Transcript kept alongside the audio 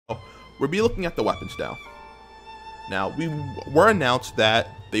we'll be looking at the weapons now. Now, we were announced that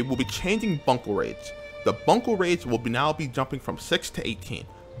they will be changing Buncle raids. The Buncle raids will now be jumping from 6 to 18.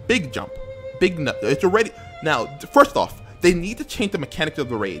 Big jump. Big nut. It's already... Now, first off, they need to change the mechanics of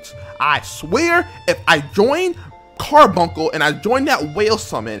the raids. I swear, if I join Carbuncle and I join that whale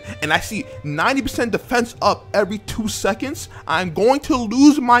summon and I see 90% defense up every 2 seconds, I'm going to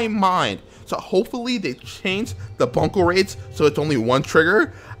lose my mind. So hopefully they change the Buncle raids so it's only one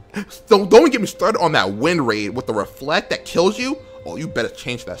trigger. So don't get me started on that wind raid with the reflect that kills you. Oh, you better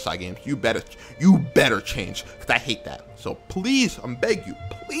change that, side games. You better change, because I hate that. So please, I'm begging you,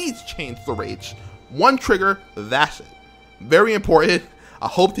 please change the raids. One trigger, that's it. Very important. I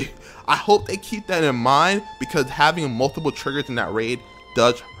hope they keep that in mind, because having multiple triggers in that raid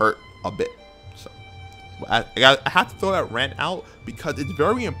does hurt a bit. So I have to throw that rant out, because it's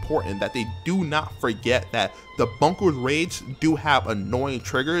very important that they do not forget that the Bunkle's raids do have annoying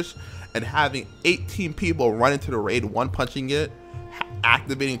triggers, and having 18 people run into the raid, one punching it,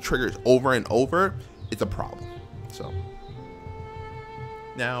 activating triggers over and over, is a problem. So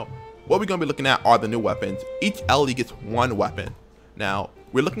now what we're going to be looking at are the new weapons. Each LE gets one weapon. Now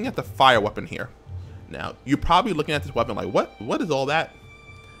we're looking at the fire weapon here. Now you're probably looking at this weapon like, what is all that?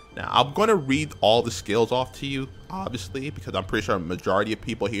 Now I'm going to read all the skills off to you, obviously, because I'm pretty sure a majority of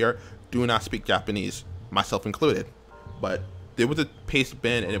people here do not speak Japanese, myself included. But there was a paste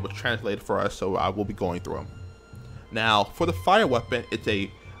bin and it was translated for us, so I will be going through them. Now for the fire weapon, it's a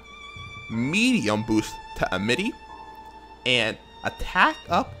medium boost to Amity and attack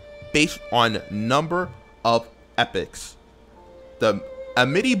up based on number of epics. The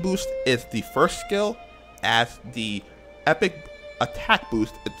Amity boost is the first skill, as the epic attack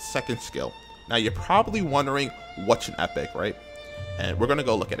boost is the second skill. Now you're probably wondering what's an epic, right? And we're gonna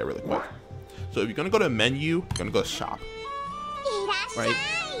go look at it really quick. So if you're gonna go to menu, you're gonna go to shop, right?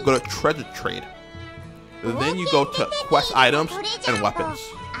 Go to treasure trade. Then you go to quest items and weapons.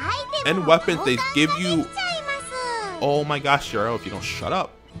 And weapons, they give you, oh my gosh, Shiro, if you don't shut up.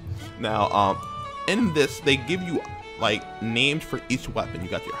 Now, in this, they give you like names for each weapon. You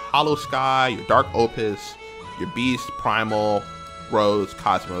got your Hollow Sky, your Dark Opus, your Beast, Primal, Rose,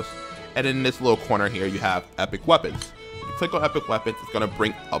 Cosmos. And in this little corner here, you have epic weapons. If you click on epic weapons, it's gonna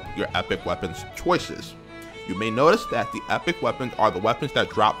bring up your epic weapons choices. You may notice that the epic weapons are the weapons that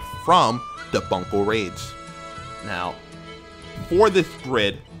drop from the Buncle raids. Now, for this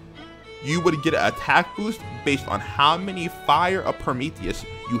grid, you would get an attack boost based on how many Fire of Prometheus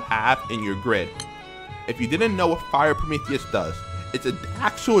you have in your grid. If you didn't know what Fire Prometheus does, it's an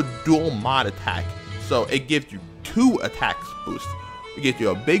actual dual mod attack. So it gives you 2 attacks boost. It gives you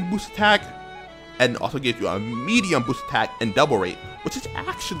a big boost attack and also gives you a medium boost attack and double rate, which is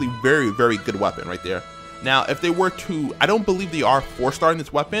actually very, very good weapon right there. Now, if they were to, I don't believe they are 4-star in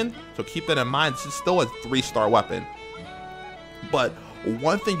this weapon, so keep that in mind. This is still a 3-star weapon. But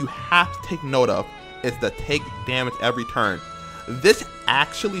one thing you have to take note of is the take damage every turn. This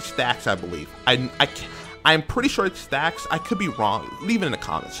actually stacks, I believe. I'm pretty sure it stacks. I could be wrong. Leave it in the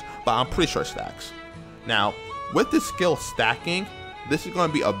comments, but I'm pretty sure it stacks. Now, with this skill stacking, this is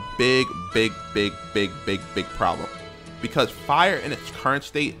going to be a big problem, because fire in its current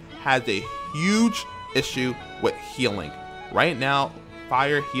state has a huge issue with healing. Right now,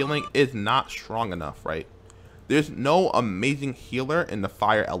 fire healing is not strong enough, right? There's no amazing healer in the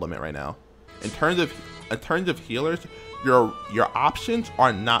fire element right now. In terms of healers, your options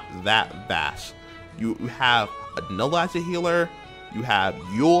are not that vast. You have Nulla as a healer, you have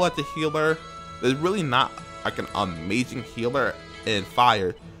Yule as a healer. There's really not like an amazing healer in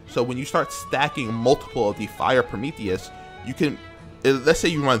fire. So when you start stacking multiple of the Fire Prometheus, you can, let's say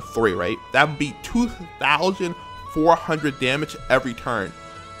you run 3, right? That would be 2,400 damage every turn.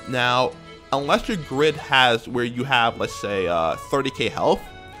 Now, unless your grid has where you have, let's say, 30k health,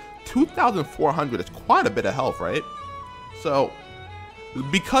 2,400 is quite a bit of health, right? So,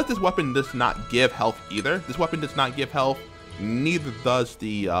 because this weapon does not give health either, this weapon does not give health, neither does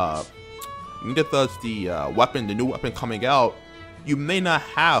the weapon, the new weapon coming out. You may not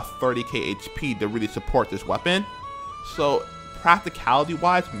have 30k HP to really support this weapon. So, practicality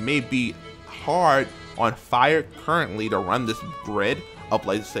wise, may be hard on fire currently to run this grid of,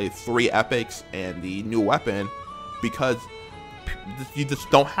 let's say, 3 epics and the new weapon, because you just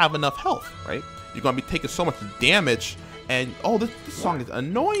don't have enough health, right? You're gonna be taking so much damage, and oh, this song is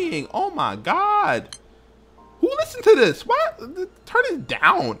annoying. Oh my god, who listened to this? What? Turn it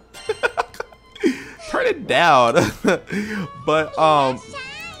down. Turn it down. But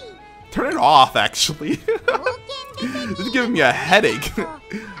turn it off, actually. This is giving me a headache.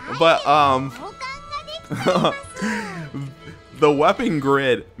 But The weapon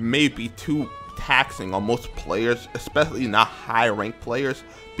grid may be too taxing on most players, especially not high rank players,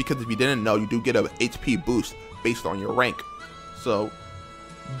 because if you didn't know, you do get a HP boost based on your rank. So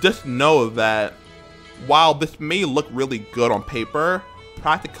just know that while this may look really good on paper,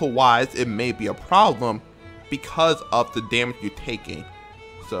 practical wise it may be a problem because of the damage you're taking.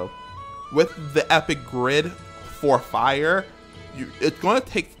 So with the epic grid for fire, it's going to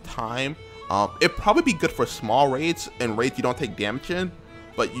take time. It'd probably be good for small raids and raids you don't take damage in,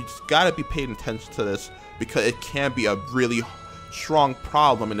 but you just gotta be paying attention to this because it can be a really strong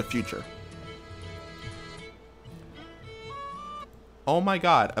problem in the future. Oh my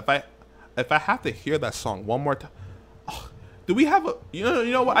god, if I have to hear that song one more time. Oh, do we have a you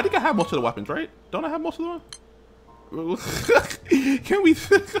know what? I think I have most of the weapons, right? Don't I have most of them? Can we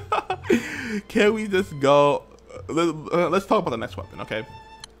just go? Let's talk about the next weapon, okay?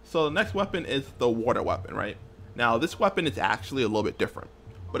 So the next weapon is the water weapon, right? Now this weapon is actually a little bit different,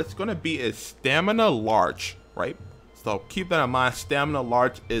 but it's gonna be a stamina large, right? So keep that in mind. Stamina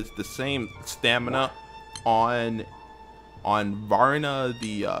large is the same stamina on Varna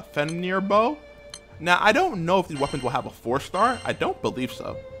the Fenrir bow. Now I don't know if these weapons will have a 4-star. I don't believe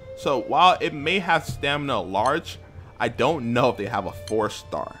so. So while it may have stamina large, I don't know if they have a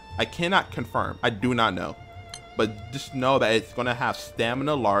 4-star. I cannot confirm. I do not know. But just know that it's going to have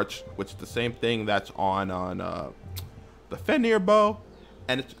stamina large, which is the same thing that's on the Fenrir bow,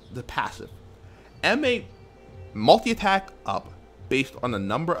 and it's the passive. MA multi-attack up based on the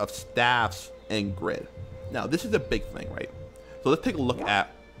number of staffs and grid. Now this is a big thing, right? So let's take a look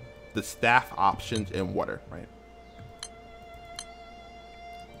at the staff options in water, right?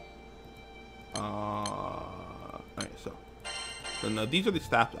 Alright, so now these are the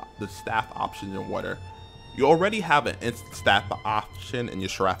staff options in water. You already have an instant staff option in your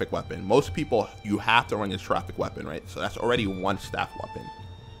seraphic weapon. Most people, you have to run your seraphic weapon, right? So that's already one staff weapon.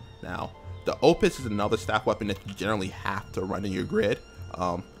 Now, the Opus is another staff weapon that you generally have to run in your grid,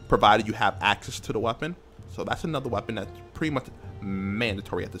 provided you have access to the weapon. So that's another weapon that's pretty much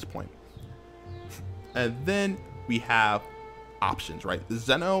mandatory at this point. And then we have options, right? The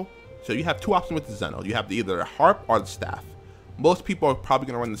Zeno, so you have two options with the Zeno. You have either the harp or the staff. Most people are probably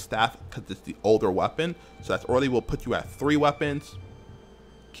going to run the staff because it's the older weapon, so that's already will put you at 3 weapons.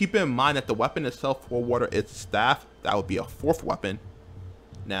 Keep in mind that the weapon itself for water is staff. That would be a 4th weapon.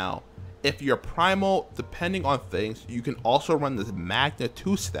 Now, if you're primal, depending on things, you can also run this Magna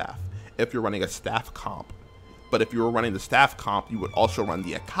 2 staff if you're running a staff comp. But if you were running the staff comp, you would also run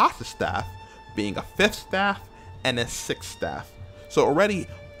the Akasa staff, being a 5th staff and a 6th staff. So already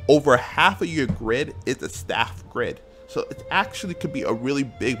over half of your grid is a staff grid. So it actually could be a really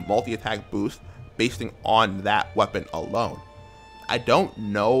big multi-attack boost based on that weapon alone. I don't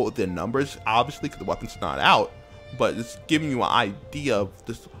know the numbers, obviously, because the weapon's not out, but it's giving you an idea of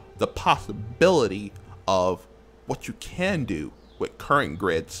this, the possibility of what you can do with current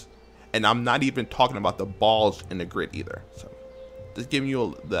grids. And I'm not even talking about the balls in the grid either. So just giving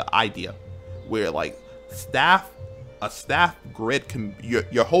you the idea where like a staff grid can,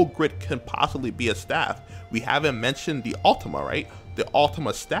 your whole grid can possibly be a staff. We haven't mentioned the Ultima, right? The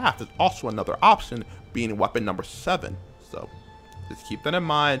Ultima staff is also another option, being weapon number 7. So just keep that in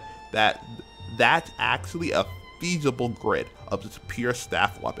mind, that that's actually a feasible grid of just pure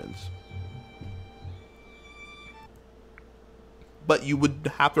staff weapons. But you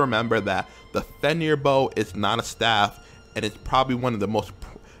would have to remember that the Fenrir bow is not a staff, and it's probably one of the most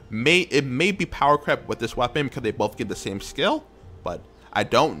it may be power crept with this weapon because they both get the same skill, but I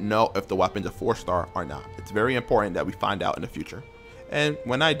don't know if the weapon's a 4-star or not. It's very important that we find out in the future, and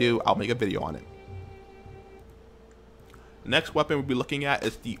when I do, I'll make a video on it. The next weapon we'll be looking at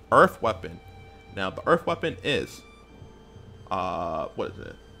is the Earth weapon. Now the Earth weapon is what is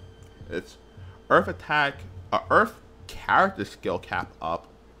it? It's Earth attack, Earth character skill cap up,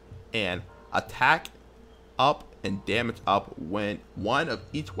 and attack up and damage up when one of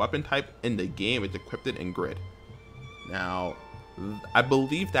each weapon type in the game is equipped in grid. Now, I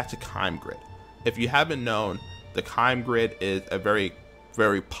believe that's a Kime grid. If you haven't known, the Kime grid is a very,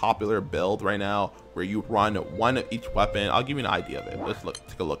 very popular build right now where you run one of each weapon. I'll give you an idea of it. Let's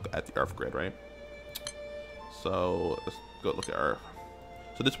take a look at the Earth grid, right? So let's go look at Earth.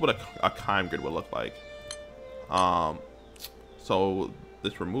 So this is what a Kime grid would look like. So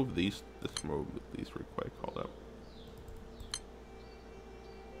let's remove these. Let's remove these real quick. Hold up.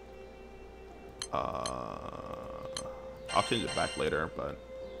 I'll change it back later, but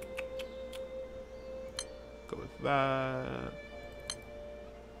go with that.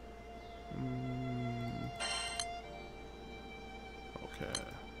 Okay.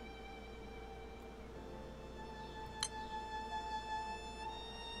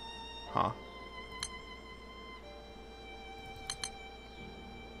 Huh.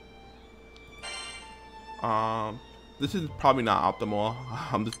 This is probably not optimal.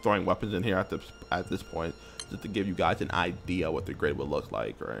 I'm just throwing weapons in here at this point just to give you guys an idea what the grid would look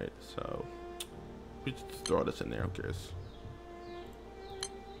like, right? So we just throw this in there. Who cares?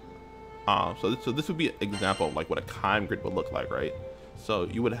 So this would be an example of like what a Kime grid would look like, right? So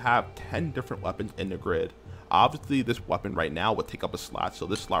you would have 10 different weapons in the grid. Obviously, this weapon right now would take up a slot, so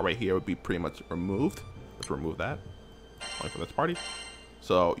this slot right here would be pretty much removed. Let's remove that. Only for this party.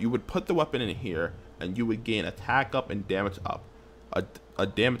 So you would put the weapon in here, and you would gain attack up and damage up, a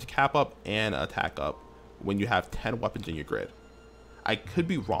damage cap up and an attack up when you have 10 weapons in your grid. I could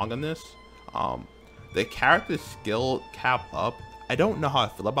be wrong on this. The character skill cap up, I don't know how I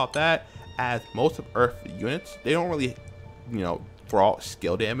feel about that, as most of Earth units, they don't really, you know, for all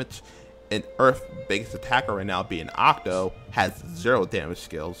skill damage. And Earth biggest attacker right now being Octo has 0 damage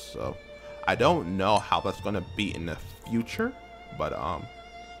skills, so I don't know how that's gonna be in the future, but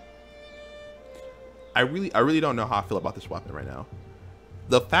I really don't know how I feel about this weapon right now.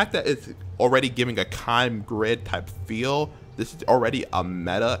 The fact that it's already giving a Kime grid type feel, this is already a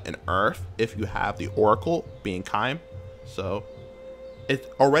meta in Earth if you have the Oracle being Kime, so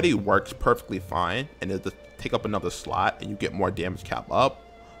it already works perfectly fine, and it'll just take up another slot and you get more damage cap up.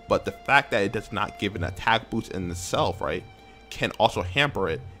 But the fact that it does not give an attack boost in itself, right, can also hamper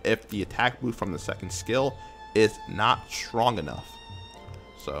it if the attack boost from the second skill is not strong enough.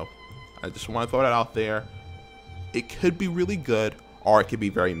 So I just want to throw that out there. It could be really good, or it could be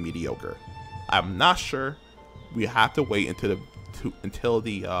very mediocre. I'm not sure. We have to wait until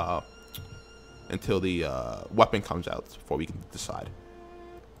the weapon comes out before we can decide.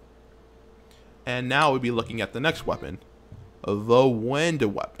 And now we'll be looking at the next weapon, the wind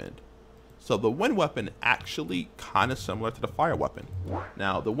weapon. So the wind weapon actually kind of similar to the fire weapon.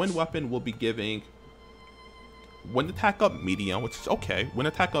 Now the wind weapon will be giving wind attack up medium, which is okay. Wind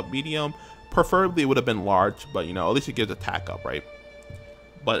attack up medium, preferably it would have been large, but you know, at least it gives attack up, right?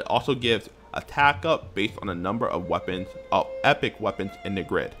 But it also gives attack up based on the number of weapons, epic weapons in the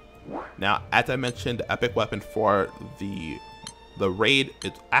grid. Now, as I mentioned, the epic weapon for the raid,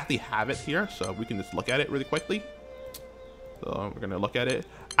 it's actually have it here, so we can just look at it really quickly. So we're gonna look at it.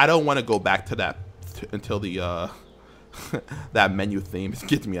 I don't want to go back to that until the that menu theme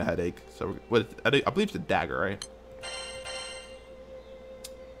gives me a headache. So I believe it's a dagger, right?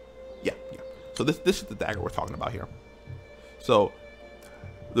 Yeah. So this is the dagger we're talking about here. So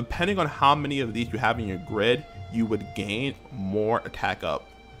depending on how many of these you have in your grid, you would gain more attack up.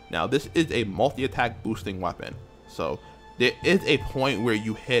 Now this is a multi-attack boosting weapon. So there is a point where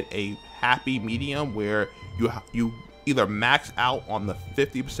you hit a happy medium where you either max out on the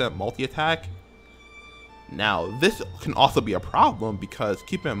 50% multi-attack. Now this can also be a problem because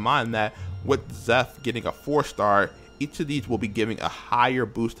keep in mind that with Zeph getting a 4-star, each of these will be giving a higher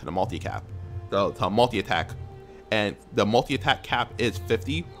boost to the multi-attack, and the multi-attack cap is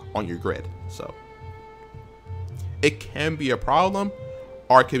 50 on your grid. So it can be a problem,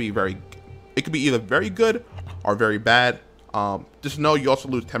 or it could be either very good or very bad. Just know you also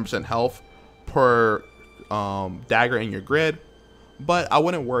lose 10% health per dagger in your grid, but I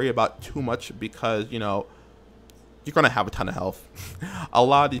wouldn't worry about too much because, you know, you're gonna have a ton of health. A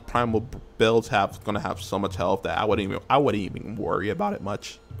lot of these primal builds gonna have so much health that I wouldn't even worry about it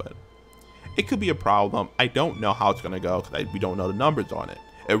much. But it could be a problem. I don't know how it's gonna go because we don't know the numbers on it.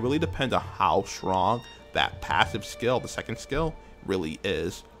 It really depends on how strong that passive skill, the second skill, really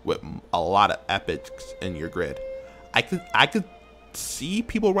is with a lot of epics in your grid. I could see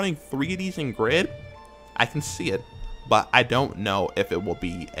people running 3 of these in grid. I can see it, but I don't know if it will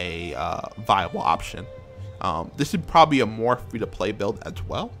be a viable option. This is probably a more free-to-play build as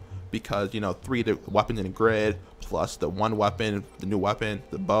well, because, you know, 3 weapons in the grid plus the 1 weapon, the new weapon,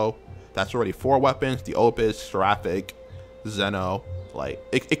 the bow, that's already 4 weapons. The Opus, Seraphic, Zeno, like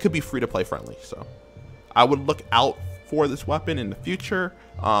it could be free-to-play friendly. So I would look out for this weapon in the future.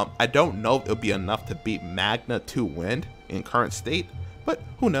 I don't know if it'll be enough to beat Magna 2 Wind in current state, but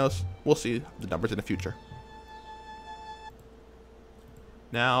who knows? We'll see the numbers in the future.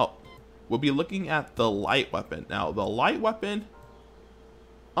 Now, we'll be looking at the light weapon. Now, the light weapon,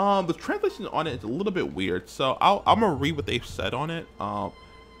 the translation on it is a little bit weird, so I'm gonna read what they've said on it.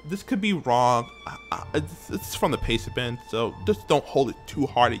 This could be wrong. It's from the participant, so just don't hold it too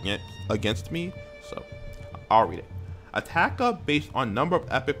hard against me. So I'll read it. Attack up based on number of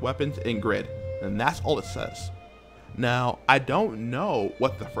epic weapons in grid, and that's all it says. Now, I don't know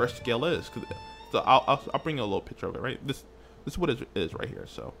what the first skill is, so I'll bring a little picture of it. Right, this is what it is right here.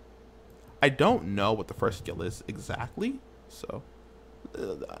 So I don't know what the first skill is exactly. So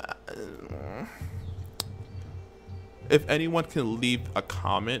if anyone can leave a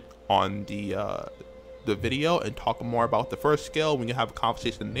comment on the video and talk more about the first skill, we can have a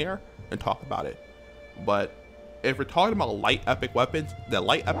conversation there and talk about it. But if we're talking about light epic weapons, the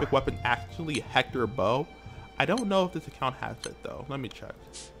light epic weapon actually Hector Bow. I don't know if this account has it though. Let me check.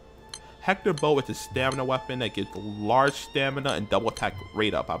 Hector Bow is a stamina weapon that gives large stamina and double attack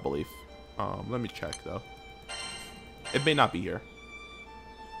rate up, I believe. Let me check though. It may not be here.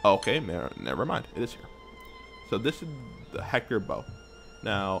 Okay, never mind. It is here. So this is the Hector Bow.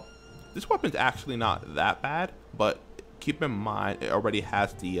 Now, this weapon's actually not that bad, but keep in mind it already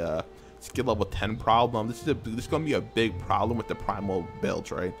has the skill level 10 problem. This is gonna be a big problem with the primal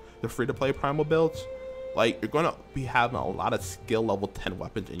builds, right? The free-to-play primal builds. Like, you're gonna be having a lot of skill level 10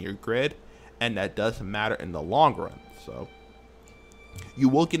 weapons in your grid, and that does matter in the long run. So you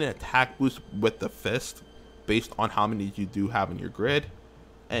will get an attack boost with the fist based on how many you do have in your grid,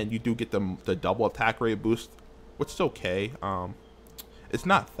 and you do get the double attack rate boost, which is okay. It's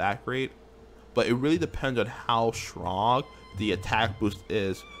not that great, but it really depends on how strong the attack boost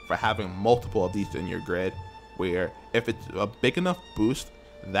is for having multiple of these in your grid, where if it's a big enough boost,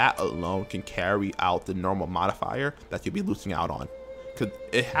 that alone can carry out the normal modifier that you'll be losing out on, because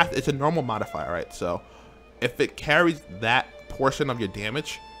it's a normal modifier, right? So if it carries that portion of your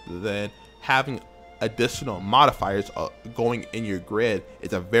damage, then having additional modifiers going in your grid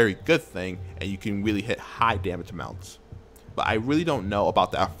is a very good thing, and you can really hit high damage amounts. But I really don't know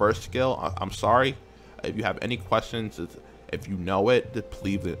about that first skill. I'm sorry. If you have any questions, if you know it, just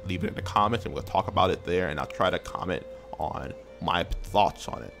leave it in the comments, and we'll talk about it there, and I'll try to comment on my thoughts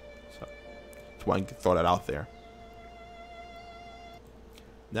on it. So just want to throw that out there.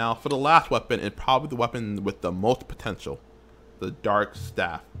 Now for the last weapon, and probably the weapon with the most potential, the Dark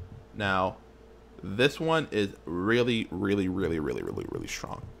Staff. Now this one is really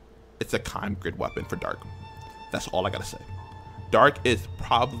strong. It's a Chime Grid weapon for Dark. That's all I gotta say. Dark is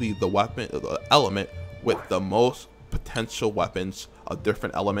probably the weapon, the element with the most potential weapons of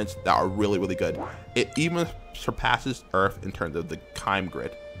different elements that are really good. It even surpasses Earth in terms of the Chime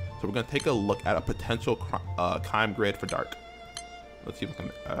Grid. So we're gonna take a look at a potential Chime Grid for Dark. Let's see if I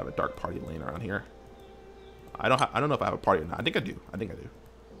can have a Dark party laying around here. I don't know if I have a party or not. I think I do.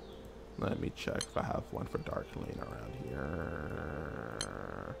 Let me check if I have one for Dark laying around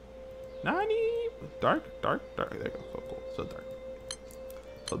here. Nani? Dark. There you go. Cool. So Dark.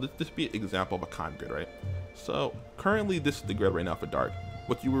 So this be an example of a Chime Grid, right? So currently this is the grid right now for Dark.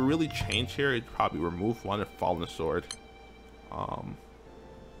 What you would really change here is probably remove one and Fallen Sword. Hold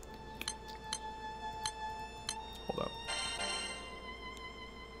up.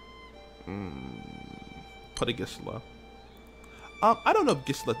 Put a Gisela. I don't know if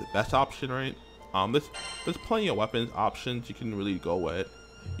Gisela's the best option, right? There's plenty of weapons options you can really go with.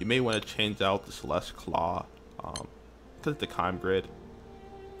 You may want to change out the Celeste Claw, because it's the Chime Grid.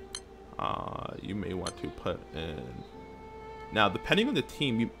 You may want to put in. Now, depending on the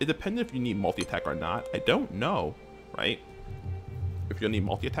team, it depends if you need multi-attack or not. I don't know, right? If you'll need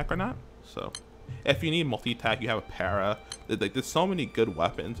multi-attack or not. So, if you need multi-attack, you have a para. There's so many good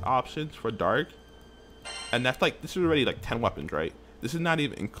weapons options for Dark, and that's like, this is already like 10 weapons, right? This is not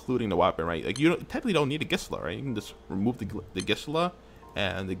even including the weapon, right? Like, you technically don't need a Gisela, right? You can just remove the Gisela,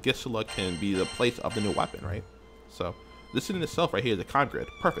 and the Gisela can be the place of the new weapon, right? So this in itself right here is a Chime Grid.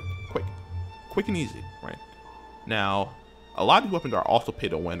 Perfect, quick and easy, right? Now, a lot of these weapons are also pay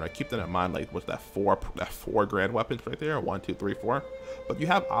to win, right? Keep that in mind. Like, what's that four grand weapons right there? 1, 2, 3, 4. But you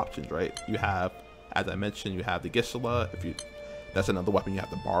have options, right? You have, as I mentioned, you have the Gisela. That's another weapon you have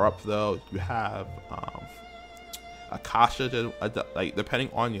to bar up though. You have Akasha, like depending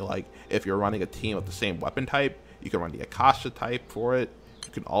on you, like if you're running a team of the same weapon type, you can run the Akasha type for it.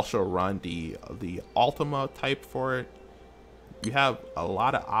 You can also run the Ultima type for it. You have a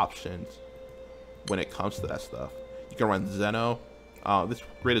lot of options when it comes to that stuff. You can run Zeno. This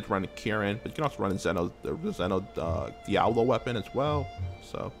grid is running Kieran, but you can also run the Zeno Diablo weapon as well.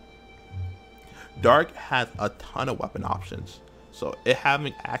 So Dark has a ton of weapon options. So it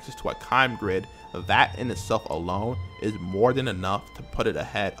having access to a Chime Grid, that in itself alone is more than enough to put it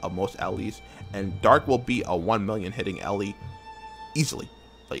ahead of most LEs. And Dark will be a 1 million hitting LE easily.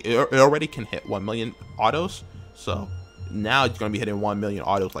 Like it already can hit 1 million autos. So now it's going to be hitting 1 million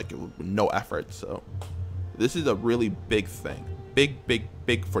autos like with no effort. So this is a really big thing.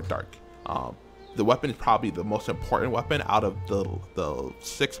 Big for Dark. The weapon is probably the most important weapon out of the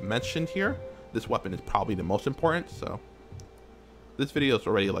 6 mentioned here. This weapon is probably the most important. So this video is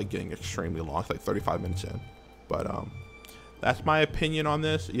already like getting extremely long. It's like 35 minutes in. But that's my opinion on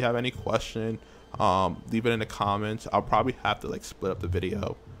this. If you have any question, leave it in the comments. I'll probably have to like split up the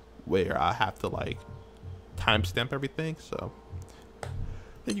video where I have to like timestamp everything. So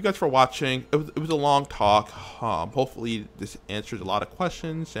thank you guys for watching. It was a long talk. Hopefully this answers a lot of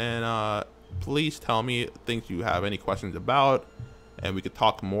questions, and please tell me things you have any questions about, and we could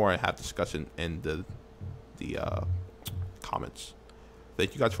talk more and have discussion in the comments.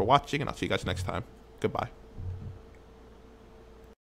 Thank you guys for watching, and I'll see you guys next time. Goodbye.